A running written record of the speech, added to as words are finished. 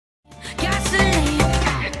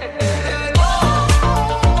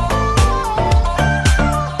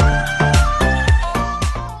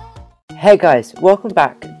Hey guys, welcome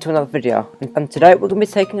back to another video, and today we're going to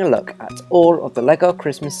be taking a look at all of the LEGO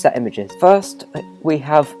Christmas set images. First, we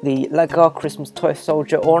have the LEGO Christmas Toy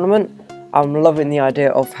Soldier ornament. I'm loving the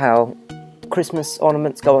idea of how Christmas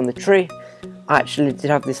ornaments go on the tree. I actually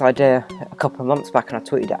did have this idea a couple of months back and I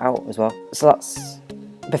tweeted it out as well. So that's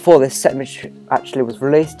before this set image actually was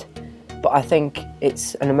released, but I think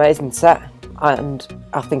it's an amazing set. And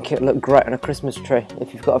I think it'll look great on a Christmas tree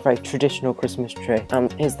if you've got a very traditional Christmas tree.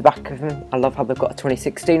 And here's the back of them. I love how they've got a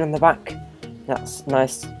 2016 on the back. That's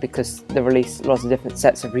nice because they release lots of different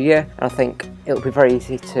sets every year, and I think it'll be very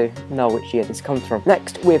easy to know which year this comes from.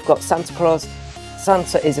 Next we've got Santa Claus.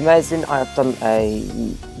 Santa is amazing. I have done a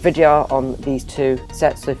video on these two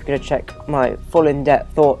sets, so if you're going to check my full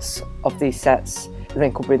in-depth thoughts of these sets, the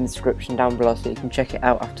link will be in the description down below so you can check it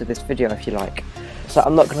out after this video if you like. So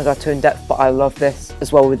I'm not going to go too in depth, but I love this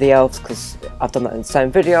as well with the elves because I've done that in the same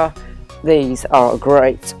video. These are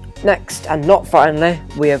great. Next, and not finally,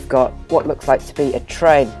 we have got what looks like to be a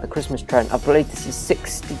train, a Christmas train. I believe this is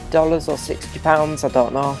 $60 or £60, I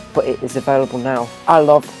don't know, but it is available now. I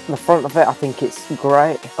love the front of it, I think it's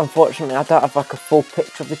great. Unfortunately, I don't have like a full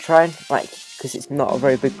picture of the train, because it's not a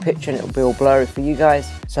very big picture and it'll be all blurry for you guys.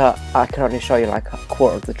 So I can only show you like a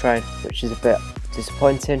quarter of the train, which is a bit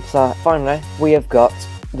disappointing. So finally, we have got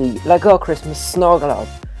the LEGO Christmas Snow Globe.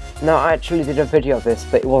 Now I actually did a video of this,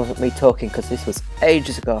 but it wasn't me talking because this was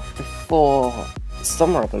ages ago, before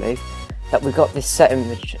summer I believe, that we got this set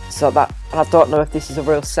image. So that, and I don't know if this is a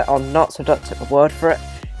real set or not, so don't take my word for it,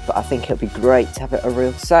 but I think it'll be great to have it a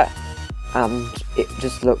real set. And it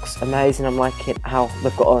just looks amazing. I'm liking how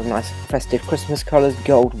they've got all the nice festive Christmas colours,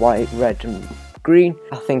 gold, white, red and green.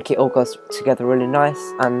 I think it all goes together really nice,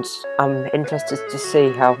 and I'm interested to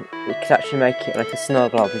see how you could actually make it like a snow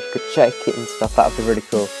globe. If you could shake it and stuff, that would be really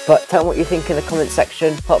cool. But tell me what you think in the comment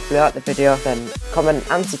section. Hopefully you like the video, then comment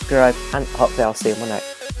and subscribe, and hopefully I'll see you in my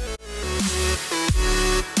next.